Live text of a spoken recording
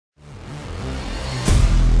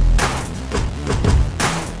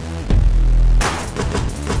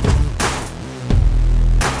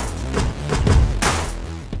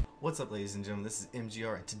What's up, ladies and gentlemen? This is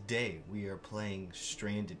MGR, and today we are playing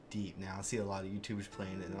Stranded Deep. Now, I see a lot of YouTubers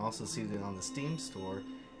playing it, and I also see it on the Steam store,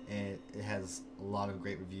 and it has a lot of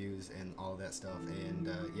great reviews and all that stuff. And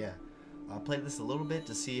yeah, I played this a little bit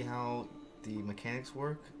to see how the mechanics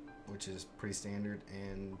work, which is pretty standard,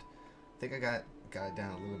 and I think I got it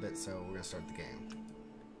down a little bit. So we're gonna start the game.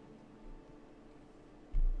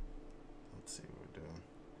 Let's see what we're doing.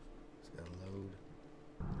 Just gotta load.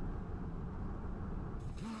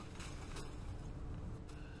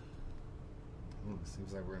 Ooh,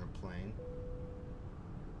 seems like we're in a plane.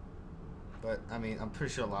 But, I mean, I'm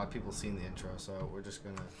pretty sure a lot of people seen the intro, so we're just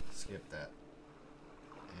gonna skip that.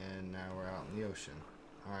 And now we're out in the ocean.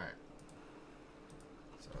 Alright.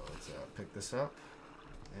 So let's pick this up,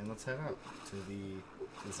 and let's head out to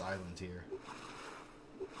this island here.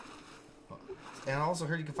 And I also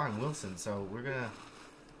heard you can find Wilson, so we're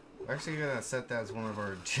actually gonna set that as one of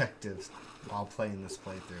our objectives while playing this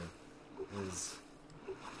playthrough, is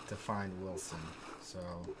to find Wilson. So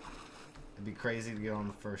it'd be crazy to get on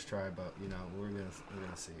the first try, but you know, we're gonna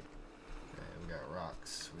see. Okay, we got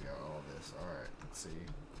rocks, we got all this. All right, let's see.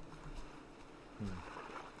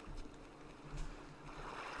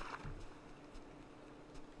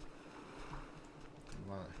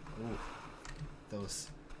 Ooh, those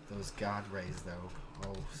god rays though.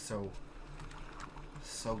 Oh,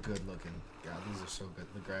 so good looking. God, these are so good.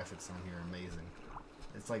 The graphics on here are amazing.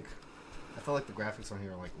 It's like, I feel like the graphics on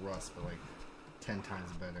here are like Rust, but like 10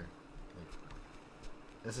 times better. Like,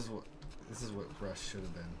 this is what Rust should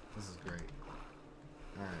have been. This is great.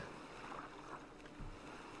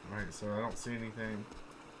 Alright, so I don't see anything.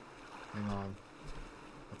 Hang on.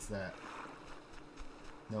 What's that?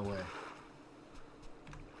 No way.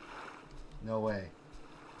 No way.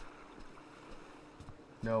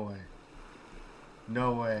 No way.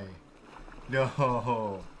 No way.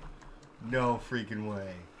 No. No freaking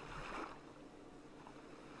way.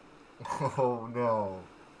 Oh no.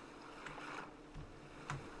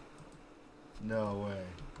 No way.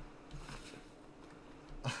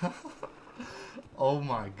 Oh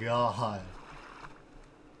my god.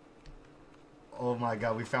 Oh my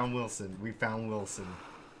god, we found Wilson. We found Wilson.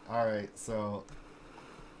 Alright, so.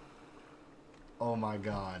 Oh my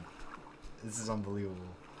god. This is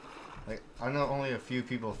unbelievable. Like, I know only a few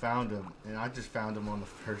people found him, and I just found him on the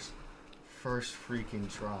first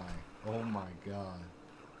freaking try. Oh my god.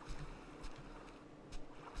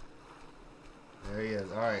 There he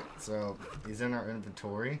is. Alright, so he's in our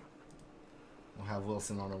inventory. We'll have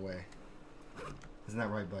Wilson on our way. Isn't that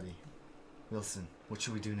right, buddy? Wilson, what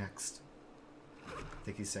should we do next? I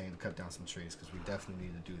think he's saying to cut down some trees, because we definitely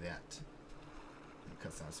need to do that.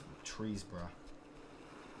 Cut down some trees, bruh.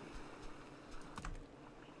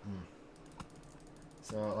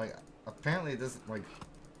 So, like, apparently this, like,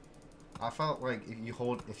 I felt like if you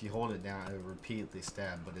hold it down, it would repeatedly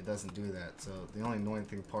stab, but it doesn't do that. So the only annoying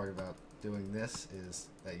part about doing this is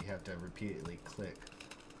that you have to repeatedly click.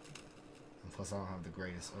 And plus, I don't have the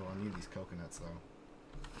greatest. Oh, I need these coconuts though.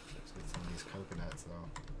 Let's get some of these coconuts though.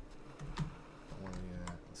 Don't want any of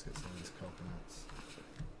that. Let's get some of these coconuts.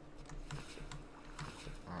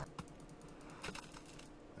 All right.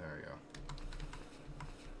 There we go.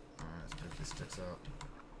 All right, let's pick these sticks up.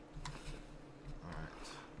 All right.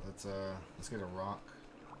 Let's get a rock.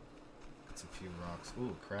 Get some few rocks.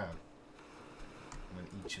 Ooh, crab. I'm gonna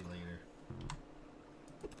eat you later.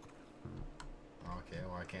 Okay,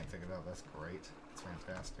 well I can't pick it up. That's great. It's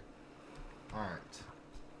fantastic. Alright.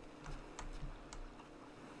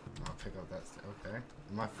 I'll pick up that. Okay.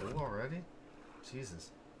 Am I full already?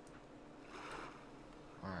 Jesus.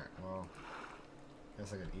 Alright, well.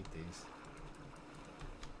 Guess I could eat these.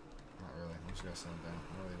 Not really. I'm just gonna set them down.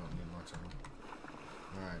 I really don't need much of them.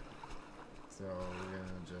 Alright. So we're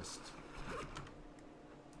gonna just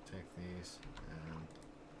take these and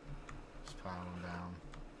just pile them down.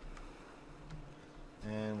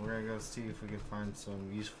 And we're gonna go see if we can find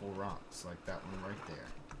some useful rocks like that one right there.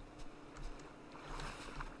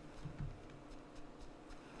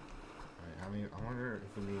 Alright, I wonder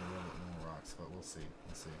if we need a little bit more rocks, but we'll see.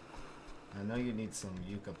 We'll see. I know you need some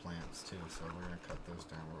yucca plants too, so we're gonna cut those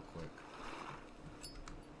down real quick.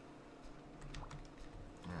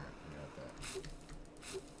 Alright, we got that.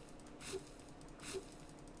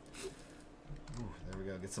 Ooh, there we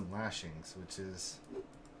go. Get some lashings, which is,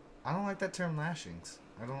 I don't like that term lashings.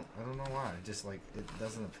 I don't know why. It just, like, it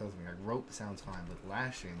doesn't appeal to me. Like, rope sounds fine, but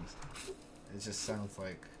lashings, it just sounds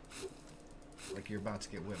like you're about to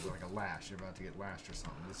get whipped, like a lash. You're about to get lashed or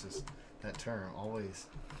something. It's just, that term always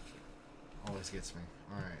gets me.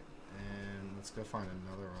 Alright, and let's go find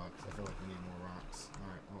another rock, because I feel like we need more rocks.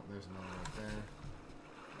 Alright, oh, there's another right there.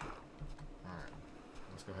 Alright,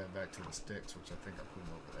 let's go head back to the sticks, which I think I put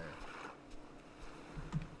them over there.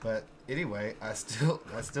 But anyway, I still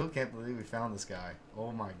can't believe we found this guy.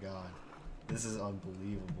 Oh my god. This is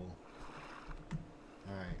unbelievable.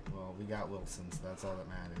 Alright, well, we got Wilson, so that's all that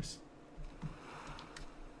matters.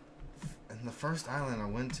 And the first island I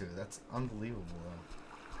went to, that's unbelievable, though.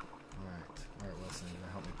 Alright, Wilson, you're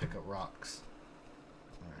gonna help me pick up rocks.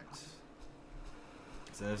 Alright.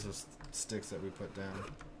 So there's just sticks that we put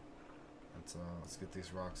down. Let's get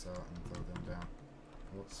these rocks out and throw them down.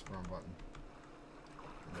 Whoops, wrong button.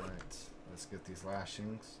 Alright, let's get these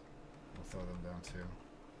lashings. We'll throw them down too.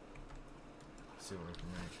 See what we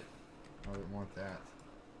can make. Oh, we want that.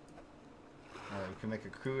 Alright, we can make a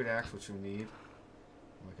crude axe, which we need.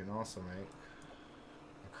 We can also make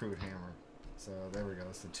a crude hammer. So there we go.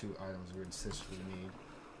 That's the two items we essentially need.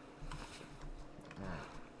 Alright.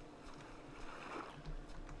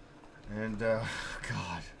 And,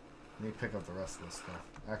 God. I need to pick up the rest of this stuff.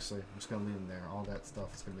 Actually, I'm just going to leave them there. All that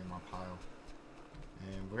stuff is going to be in my pile.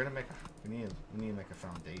 And we're going to make we need to make a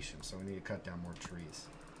foundation. So we need to cut down more trees.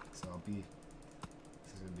 So this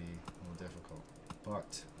is going to be a little difficult.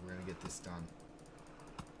 But we're going to get this done.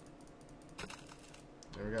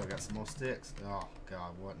 There we go, we got some more sticks. Oh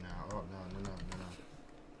god, what now? Oh no.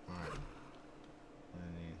 Alright.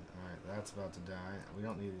 Alright, that's about to die. We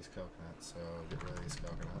don't need these coconuts, so get rid of these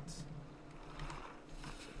coconuts.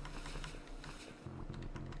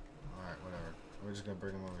 Alright, whatever. We're just gonna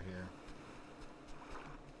bring them over here.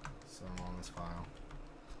 So I'm on this file.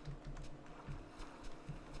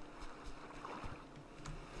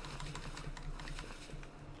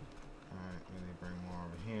 Alright, we need to bring more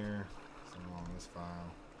over here. On this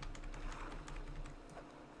file.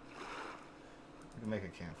 We can make a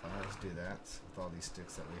campfire. Let's do that with all these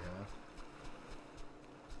sticks that we have.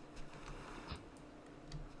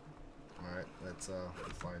 Alright, let's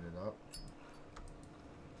light it up.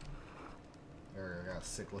 There we go, got a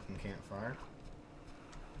sick looking campfire.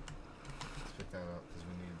 Let's pick that up because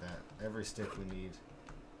we need that. Every stick we need.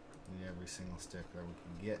 We need every single stick that we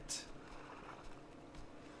can get.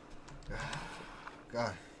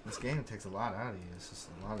 God. This game takes a lot out of you. It's just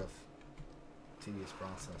a lot of tedious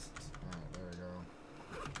processes. Alright, there we go.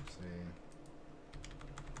 Let's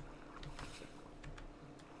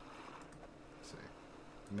see.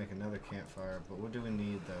 Make another campfire, but what do we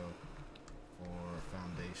need though for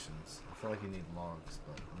foundations? I feel like you need logs,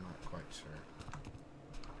 but I'm not quite sure.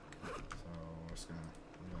 So we're just gonna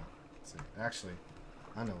let's see. Actually,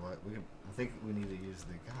 I know what I think we need to use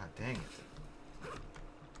the. God dang it.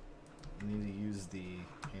 We need to use the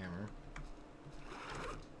hammer.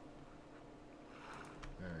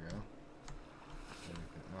 There we go.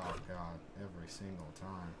 Oh god, every single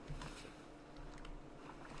time.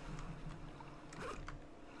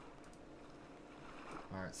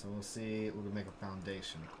 Alright, so we'll see. We're gonna make a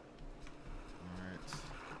foundation. Alright.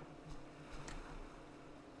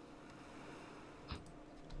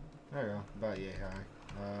 There we go. About yay high.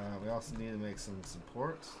 We also need to make some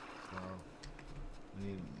supports. So we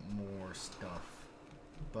need more stuff.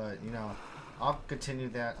 But, you know, I'll continue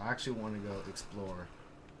that. I actually want to go explore.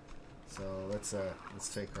 So let's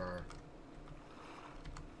take our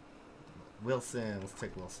Wilson. Let's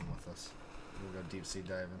take Wilson with us. We'll go deep sea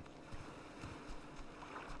diving.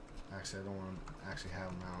 Actually, I don't want to actually have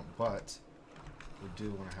him out, but we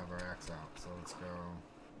do want to have our axe out. So let's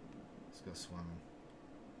go swimming.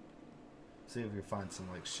 See if we can find some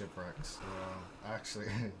like shipwrecks. Actually,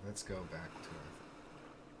 let's go back to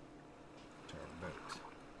our boat.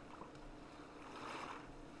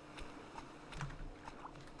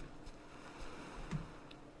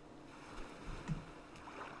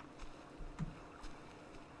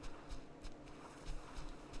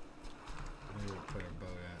 Where do we put our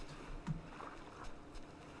boat at?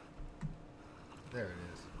 There it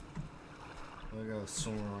is. We'll go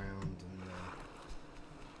swim around and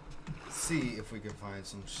see if we can find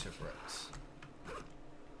some shipwrecks.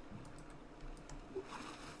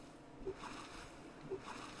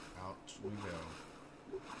 Out we go.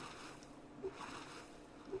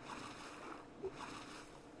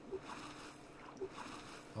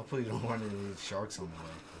 Hopefully you don't want any sharks on the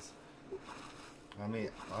way. 'Cause, I mean,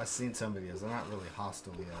 I've seen some videos. They're not really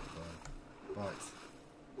hostile yet, but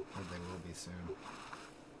they will be soon.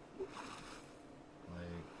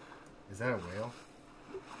 Like, is that a whale?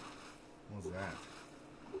 What was that?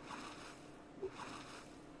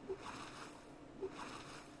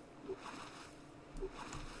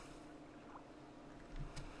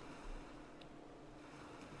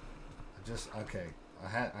 Okay. I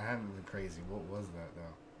haven't been crazy. What was that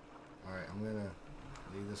though? Alright, I'm gonna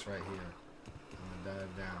leave this right here. I'm gonna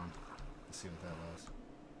dive down and see what that was.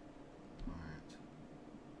 Alright.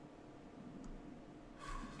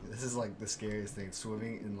 This is like the scariest thing.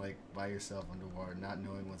 Swimming in like by yourself underwater, not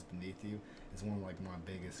knowing what's beneath you, is one of like my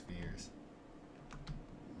biggest fears.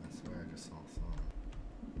 I swear I just saw something.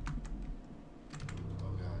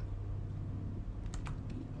 Oh god.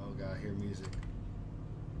 Oh god, I hear music.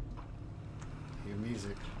 I hear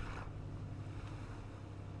music.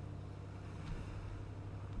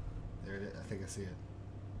 There it is. I think I see it.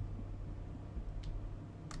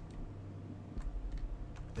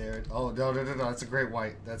 There. Oh no! That's a great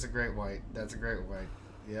white. That's a great white. That's a great white.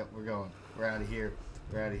 Yep, we're going. We're out of here.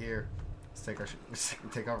 We're out of here. Let's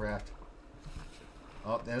take our raft.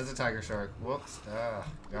 Oh, that is a tiger shark. Whoops. Ah,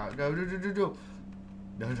 God. No. No.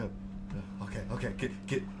 Okay.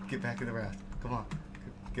 Get back in the raft. Come on.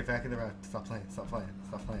 Get back in the raft. Stop playing. All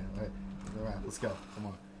right, in the raft. Let's go. Come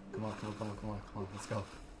on. Let's go.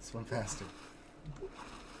 Swim faster.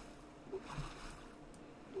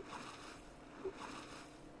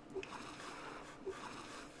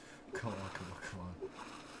 Come on.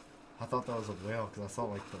 I thought that was a whale because I saw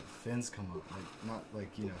like the fins come up, like not like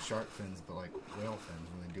shark fins, but like whale fins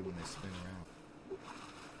when they spin around.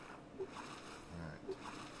 All right,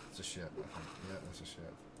 it's a ship. I think. Yeah, that's a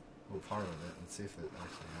ship. Well, part of it. Let's see if it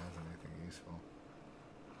actually has anything useful.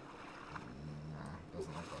 Nah,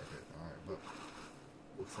 doesn't look like it. All right, but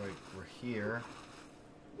looks like we're here,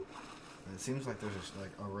 and it seems like there's just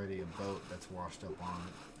like already a boat that's washed up on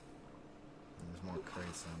it. And there's more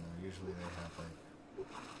crates on there. Usually they have like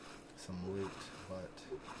some loot, but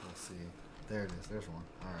we'll see. There it is. There's one.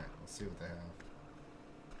 Alright, let's see what they have.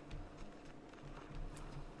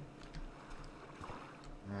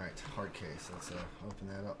 Alright, hard case. Let's open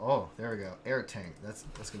that up. Oh, there we go. Air tank. That's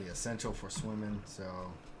going to be essential for swimming,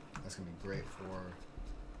 so that's going to be great for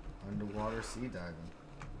underwater sea diving.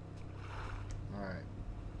 Alright.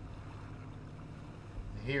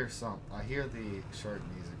 I hear the shark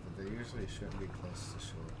music, but they usually shouldn't be close to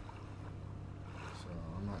shore. So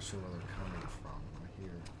I'm not sure where they're coming from. I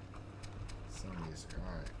hear some music.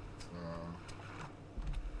 Alright. So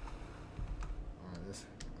alright,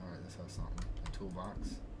 this has something. A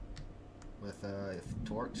toolbox with a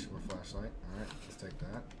torch or flashlight. Alright, let's take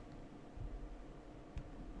that.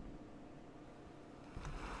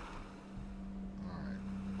 Alright.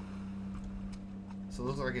 So it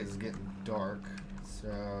looks like it's getting dark. So,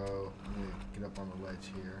 I'm going to get up on the ledge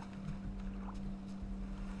here.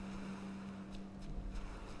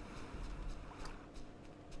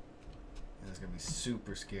 And it's going to be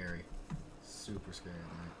super scary. Super scary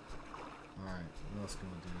at night. Alright, what else can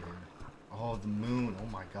we do here? Oh, the moon. Oh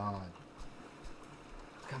my god.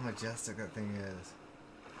 Look how majestic that thing is.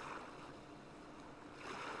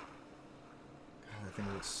 God, that thing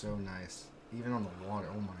looks so nice. Even on the water.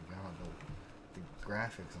 Oh my god, the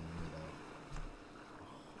graphics on here though.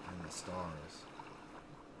 And the stars.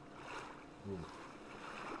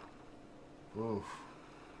 Ooh.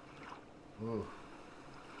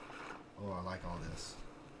 Oh, I like all this.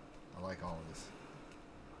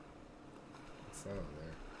 What's that over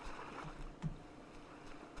there?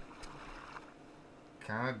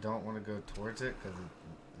 Kinda don't want to go towards it because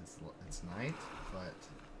it's night, but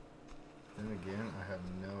then again, I have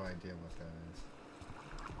no idea what that is.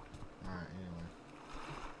 Alright, anyway.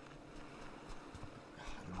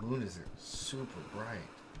 The moon is super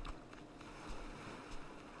bright.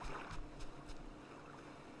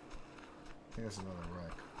 I think that's another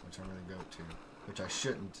wreck, which I'm going to go to. Which I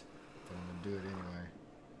shouldn't, but I'm going to do it anyway.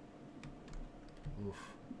 Oof.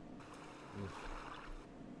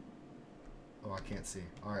 Oh, I can't see.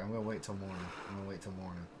 Alright, I'm going to wait till morning. I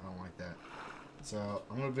don't like that. So,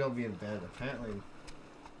 I'm going to be able to be in bed. Apparently,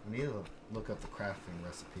 I need to look up the crafting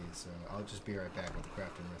recipes, so I'll just be right back with the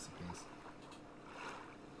crafting recipes.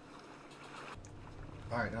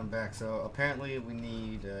 Alright, I'm back. So apparently we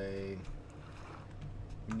need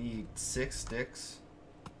 6 sticks,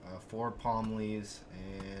 4 palm leaves,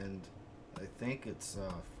 and I think it's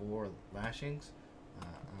 4 lashings.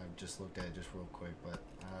 I just looked at it just real quick, but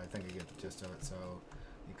I think I get the gist of it. So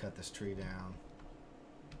you cut this tree down.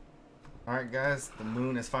 Alright guys, the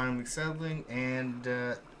moon is finally settling, and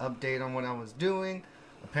update on what I was doing.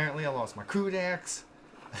 Apparently I lost my crude axe.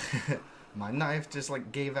 My knife just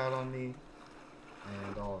like gave out on me.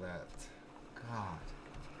 And all that. God.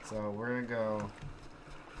 So we're gonna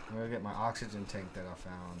get my oxygen tank that I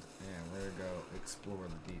found, and we're gonna go explore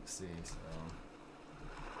the deep sea. So,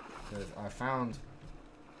 because I found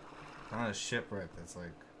a shipwreck that's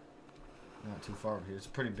like not too far from here. It's a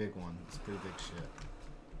pretty big one. It's a pretty big ship.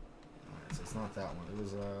 Alright, so it's not that one. It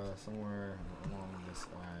was somewhere along this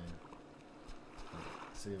line.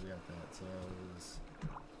 Let's see if we got that. So it was.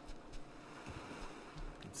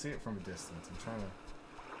 See it from a distance. I'm trying to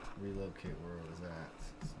relocate where it was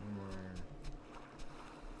at. Somewhere.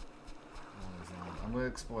 I'm gonna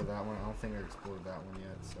explore that one. I don't think I explored that one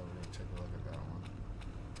yet, so we're gonna take a look at that one.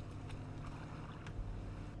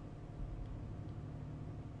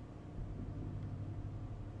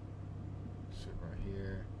 Shit right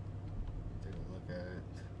here. Take a look at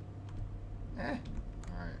it.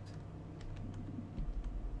 Alright.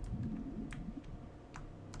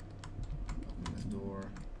 Open this door.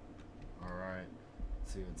 Alright.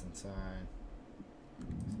 Let's see what's inside.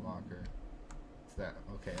 This locker. What's that?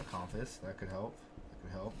 Okay, a compass. That could help. That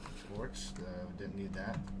could help. Torch. We didn't need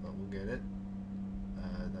that, but we'll get it.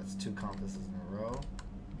 That's 2 compasses in a row.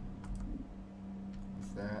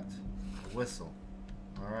 What's that? A whistle.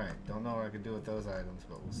 Alright. Don't know what I could do with those items,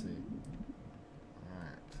 but we'll see.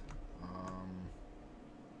 Alright. I'll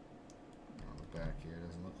look back here.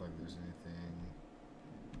 Doesn't look like there's anything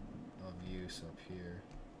of use up here.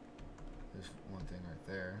 There's one thing right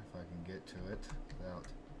there, if I can get to it without...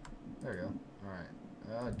 There we go.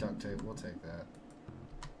 Alright. Duct tape, we'll take that.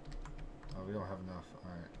 Oh, we don't have enough.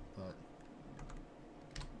 Alright, but...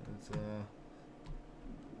 Let's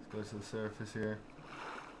go to the surface here.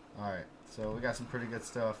 Alright, so we got some pretty good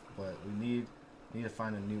stuff, but we need to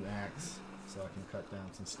find a new axe so I can cut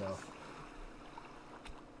down some stuff.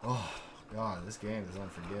 Oh, God, this game is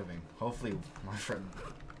unforgiving. Hopefully, my friend...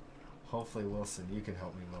 Hopefully, Wilson, you can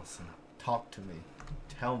help me, Wilson. Talk to me.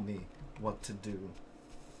 Tell me what to do.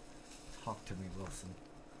 Talk to me, Wilson.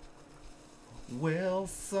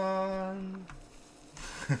 Wilson!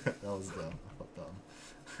 That was dumb. I felt dumb.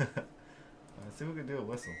 Alright, see if we can do a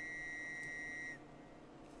whistle.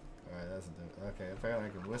 Alright, that's a okay, apparently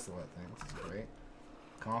I can whistle at things. This is great.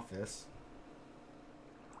 Compass.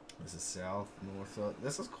 This is south, north. So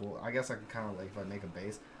this is cool. I guess I can kind of, like, if I make a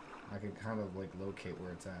base, I can kind of, like, locate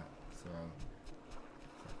where it's at.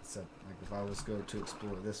 So, like, if I was going to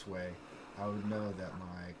explore this way, I would know that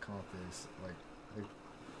my compass, like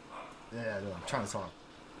yeah, no, I'm trying to talk.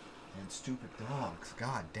 And stupid dogs.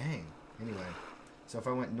 God dang. Anyway, so if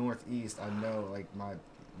I went northeast, I know, like, my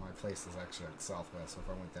place is actually like southwest. So if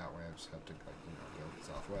I went that way, I just have to, like, you know, go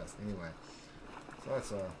southwest. Anyway, so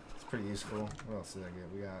that's it's pretty useful. What else did I get?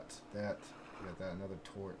 We got that. We got that. Another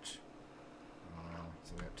torch.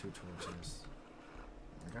 So we got 2 torches.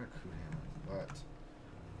 I got a crude hammer, but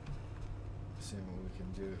seeing what we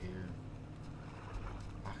can do here.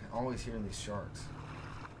 I can always hear these sharks.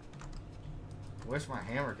 I wish my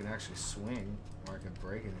hammer could actually swing, or I could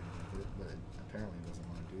break it with it, but it apparently doesn't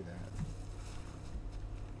want to do that.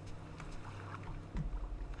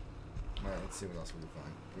 Alright, let's see what else we can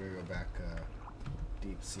find. We're gonna go back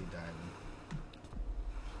deep sea diving.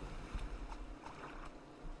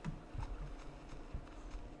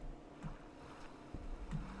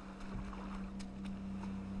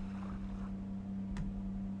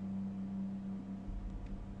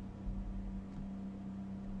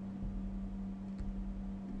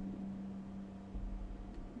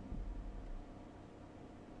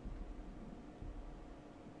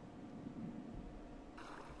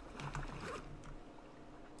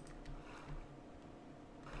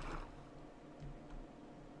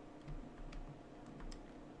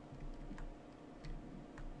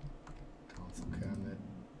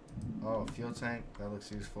 Oh, fuel tank, that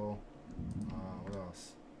looks useful. What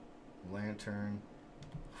else? Lantern.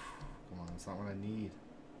 Come on, it's not what I need.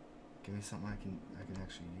 Give me something I can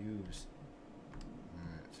actually use.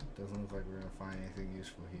 Alright, doesn't look like we're gonna find anything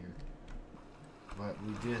useful here. But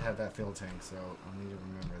we did have that fuel tank, so I need to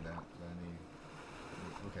remember that I need.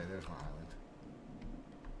 Okay, there's my island.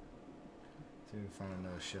 See if we can find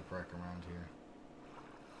another shipwreck around here.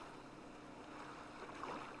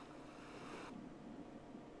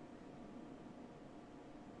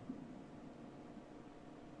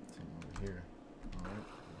 Here. Alright.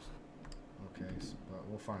 Okay, but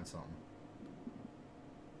we'll find something.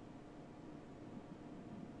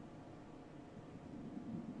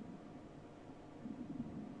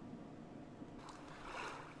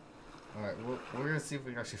 Alright, we're gonna see if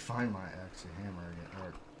we can actually find my hammer again,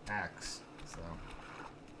 or axe, so.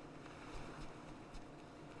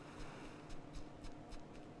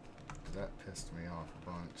 That pissed me off a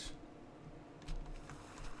bunch.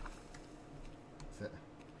 Is it?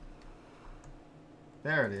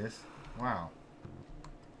 There it is. Wow.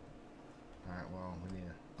 Alright, well, we need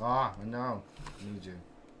a... Ah, no. I need you.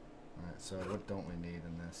 Alright, so what don't we need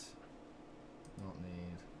in this? We don't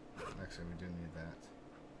need... Actually, we do need that.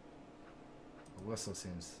 The whistle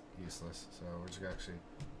seems useless, so we're just gonna actually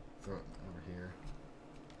throw it over here.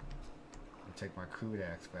 I'll take my crude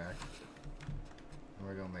axe back. And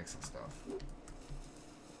we're gonna make some stuff.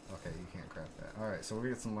 Okay, you can't craft that. Alright, so we're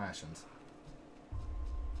gonna get some lashings.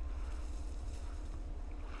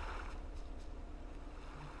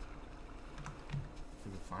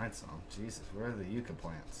 find some. Jesus, where are the yucca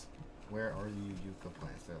plants? Where are you yucca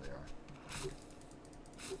plants? There they are.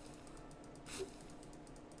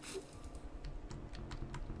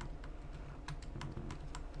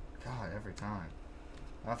 God, every time.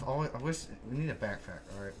 I wish we need a backpack.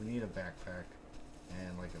 All right, we need a backpack,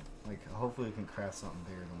 and hopefully we can craft something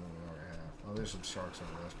bigger than what we already have. Oh, there's some sharks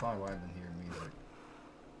over there. That's probably why I didn't hear music.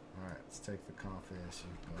 All right, let's take the compass.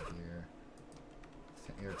 You can go here.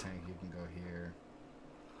 Air tank. You can go here.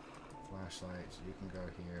 Flashlights. You can go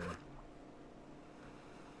here.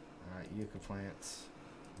 All right, yucca plants,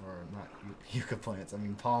 or not yucca plants. I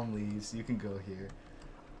mean palm leaves. You can go here.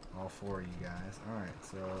 All four of you guys. All right,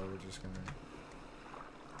 so we're just gonna.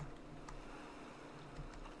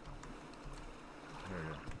 There we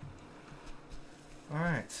go.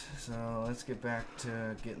 Alright, so let's get back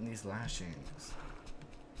to getting these lashings.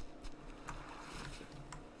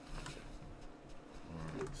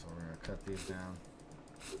 Alright, so we're going to cut these down.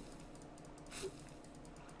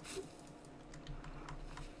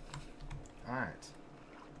 Alright.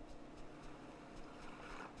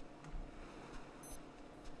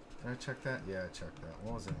 Did I check that? Yeah, I checked that.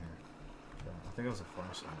 What was in here? I think it was a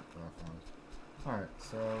flashlight that I found. Alright,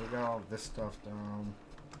 so we got all this stuff down.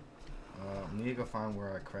 We need to go find where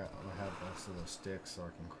I have most of those sticks so I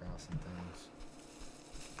can craft some things.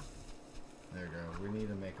 There we go. We need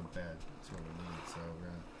to make a bed. That's what we need. So we're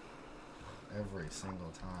gonna every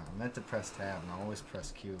single time. I meant to press tab and I always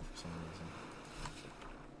press Q for some reason.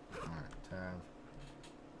 Alright, tab.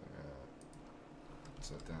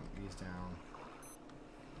 Set down these down.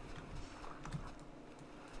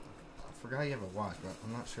 I forgot you have a watch, but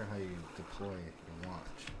I'm not sure how you deploy your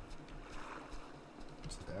watch.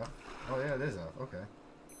 Is it F? Oh yeah, it is F. Okay.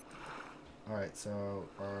 Alright, so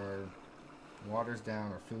our water's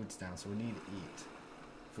down, our food's down, so we need to eat.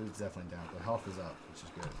 Food's definitely down, but health is up, which is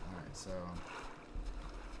good. Alright, so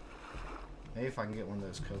maybe if I can get one of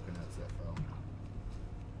those coconuts that fell.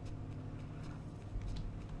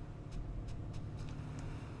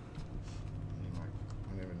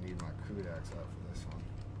 I'm gonna need my crude axe out for this one.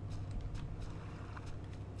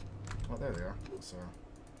 Oh, there they are. So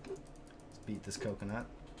let's beat this coconut.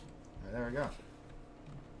 Alright, there we go.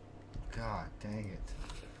 God dang it.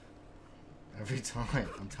 Every time.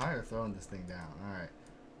 I'm tired of throwing this thing down. Alright.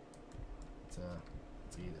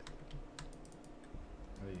 Let's eat it.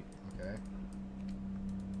 Okay.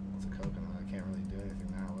 It's a coconut. I can't really do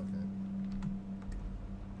anything now with it.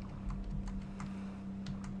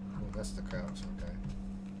 Oh, that's the crouch. Okay.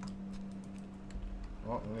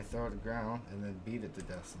 Well, let me throw it to the ground and then beat it to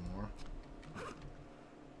death some more.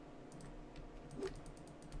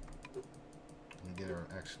 And get her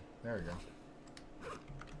action. There we go.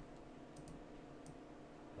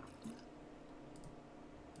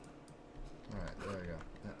 Alright, there we go.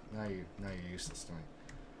 Now you're useless to me.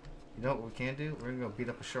 You know what we can do? We're gonna go beat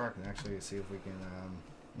up a shark and actually see if we can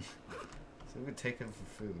see if we can take him for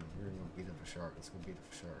food. We're gonna go beat up a shark. Let's go beat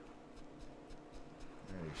up a shark.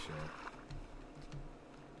 There you shark.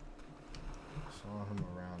 Saw him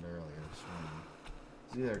around earlier swimming.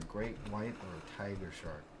 It's either a great white or a tiger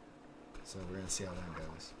shark. So we're gonna see how that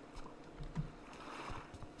goes.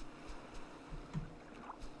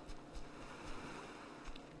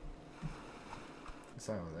 It's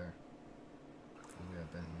over there. Maybe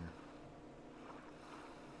I've been here.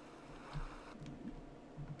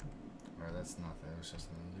 Alright, that's not there. It's just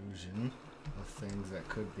an illusion of things that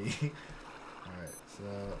could be. Alright, so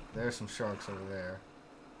there's some sharks over there.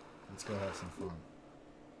 Let's go have some fun.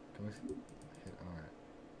 Can we hit? Alright.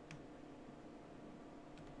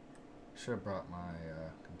 Should have brought my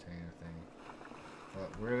container thing.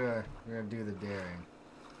 But we're gonna do the daring.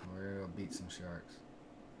 We're gonna go beat some sharks.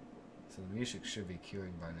 So the music should be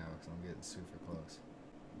queuing by now because I'm getting super close.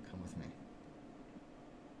 Come with me.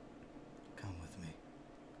 Come with me.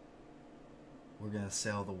 We're gonna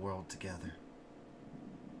sail the world together.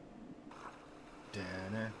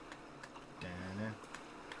 Dana. Dana.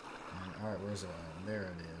 Alright, where's the island? There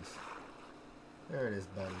it is. There it is,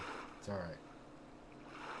 buddy. It's alright.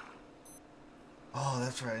 Oh,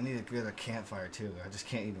 that's right. I need to get a campfire too. I just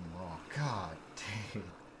can't eat them raw. God dang it.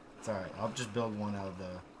 It's alright. I'll just build one out of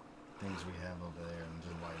the things we have over there and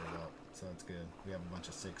just light it up. So it's good. We have a bunch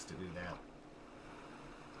of sticks to do that.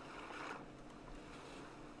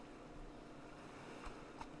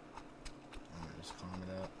 Alright, just climb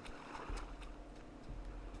it up.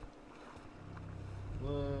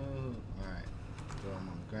 Whoa. Alright. Throw them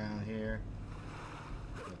on the ground here.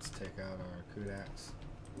 Let's take out our kudax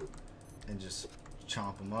and just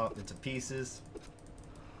chomp them up into pieces.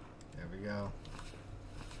 There we go.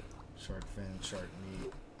 Shark fin, shark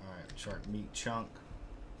meat. Alright, shark meat chunk.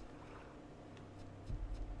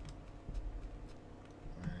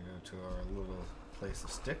 to our little place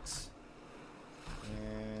of sticks.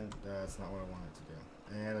 And that's not what I wanted to do.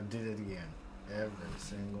 And I did it again. Every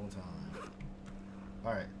single time.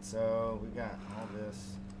 Alright, so we got all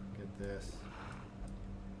this. Get this.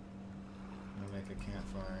 I'm gonna make a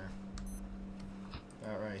campfire.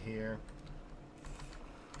 About right here.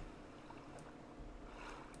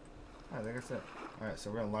 Alright, like I said. Alright,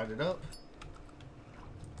 so we're gonna light it up.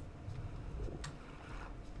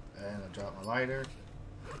 And I drop my lighter.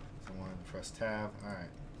 So I wanted to press tab. Alright.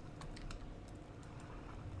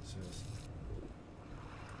 Just...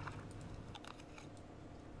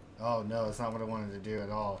 Oh no, that's not what I wanted to do at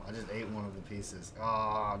all. I just ate one of the pieces.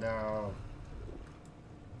 Oh no.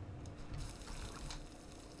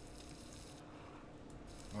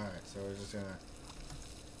 Alright, so we're just gonna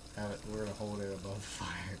have it, we're gonna hold it above the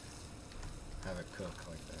fire. Have it cook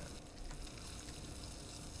like that.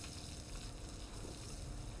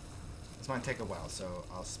 This might take a while, so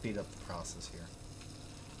I'll speed up the process here.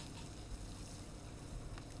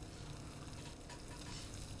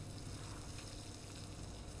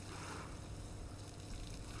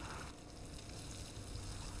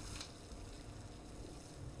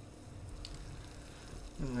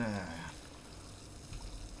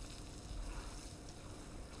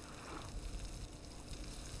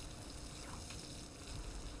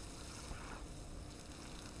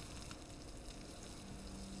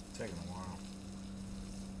 Taking a while.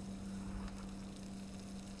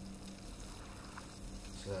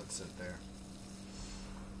 So that's it there.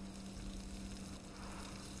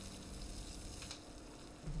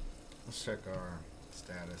 Let's check our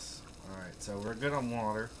status. Alright, so we're good on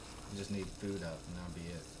water. We just need food up and that'll be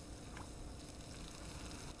it.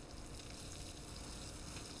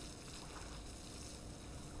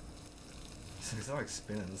 It's like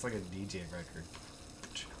spinning. It's like a DJ record.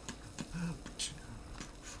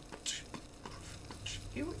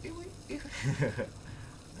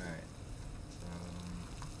 Alright.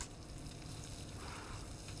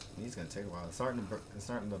 He's gonna take a while. It's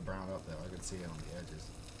starting to brown up though. I can see it on the edges.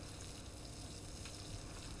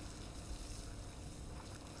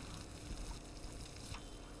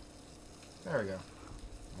 There we go.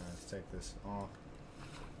 Alright, let's take this off.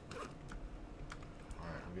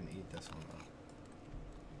 Alright, we're gonna eat this one though.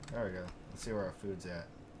 There we go. Let's see where our food's at.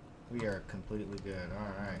 We are completely good.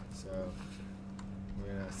 Alright, so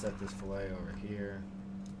we're gonna set this fillet over here.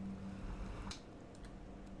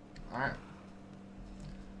 Alright.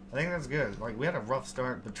 I think that's good. Like, we had a rough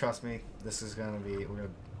start, but trust me, this is gonna be, we're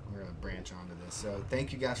gonna branch onto this. So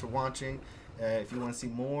thank you guys for watching. If you want to see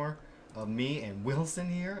more of me and Wilson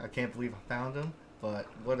here, I can't believe I found him, but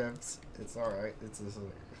whatever, it's alright.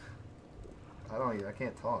 I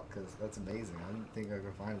can't talk because that's amazing. I didn't think I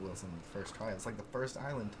could find Wilson the first try. It's like the first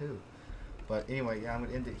island too. But anyway, yeah, I'm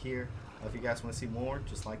gonna end it here. If you guys want to see more,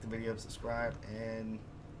 just like the video, subscribe, and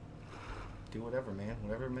do whatever, man.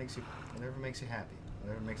 Whatever makes you happy. Whatever makes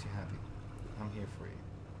you happy. I'm here for you.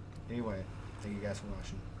 Anyway, thank you guys for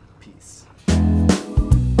watching. Peace.